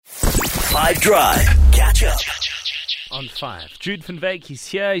5 Drive. Catch up. On 5. Jude van Wyk, he's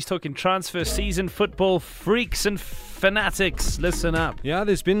here. He's talking transfer season, football, freaks and fanatics. Listen up. Yeah,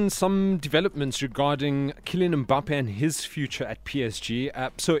 there's been some developments regarding Kylian Mbappe and his future at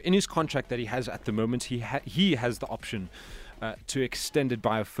PSG. So in his contract that he has at the moment, he has the option to extend it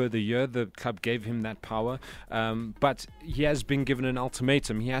by a further year. The club gave him that power. But he has been given an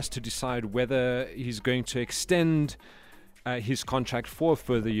ultimatum. He has to decide whether he's going to extend his contract for a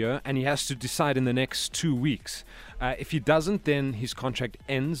further year, and he has to decide in the next 2 weeks. If he doesn't, then his contract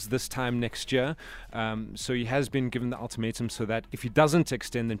ends this time next year. So he has been given the ultimatum so that if he doesn't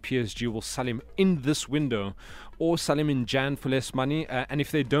extend, then PSG will sell him in this window or sell him in Jan for less money. And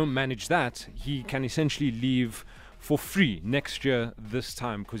if they don't manage that, he can essentially leave for free next year this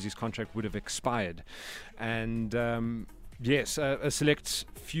time because his contract would have expired. And yes, a select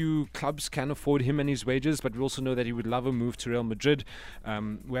few clubs can afford him and his wages, but we also know that he would love a move to Real Madrid.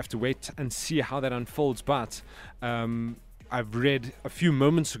 We have to wait and see how that unfolds. But I've read a few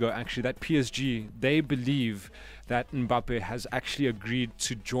moments ago, actually, that PSG, they believe that Mbappe has actually agreed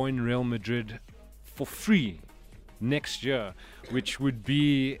to join Real Madrid for free next year, which would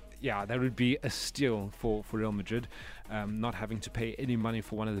be, that would be a steal for Real Madrid, not having to pay any money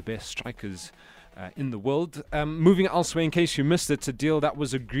for one of the best strikers in the world. Moving elsewhere, in case you missed it, a deal that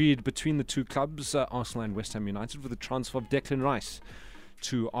was agreed between the two clubs, Arsenal and West Ham United, for the transfer of Declan Rice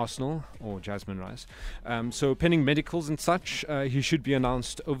to Arsenal, or Jasmine Rice. So pending medicals and such, he should be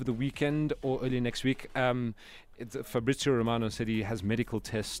announced over the weekend or early next week. Fabrizio Romano said he has medical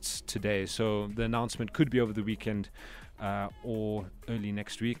tests today, so the announcement could be over the weekend or early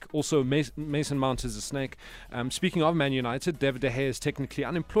next week. Also, Mason Mount is a snake. Speaking of Man United, David De Gea is technically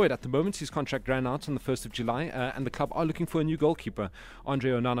unemployed at the moment. His contract ran out on the 1st of July, and the club are looking for a new goalkeeper.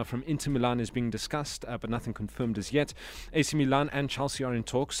 Andre Onana from Inter Milan is being discussed, but nothing confirmed as yet. AC Milan and Chelsea are in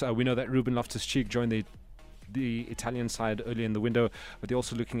talks. We know that Ruben Loftus-Cheek joined the Italian side early in the window, but they're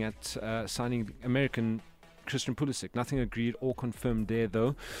also looking at signing American Christian Pulisic. Nothing agreed or confirmed there,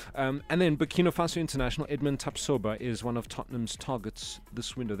 though. And then Burkina Faso international Edmond Tapsoba is one of Tottenham's targets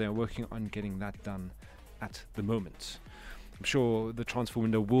this window. They're working on getting that done at the moment. I'm sure the transfer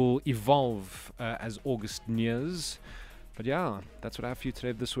window will evolve as August nears. But yeah, that's what I have for you today.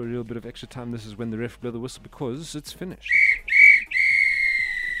 If this were a real bit of extra time, this is when the ref blow the whistle, because it's finished.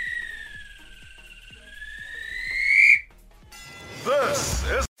 This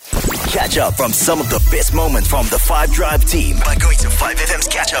is catch up from some of the best moments from the 5 Drive team by going to 5FM's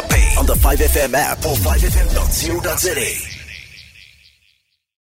catch up page on the 5FM app or 5FM.co.za.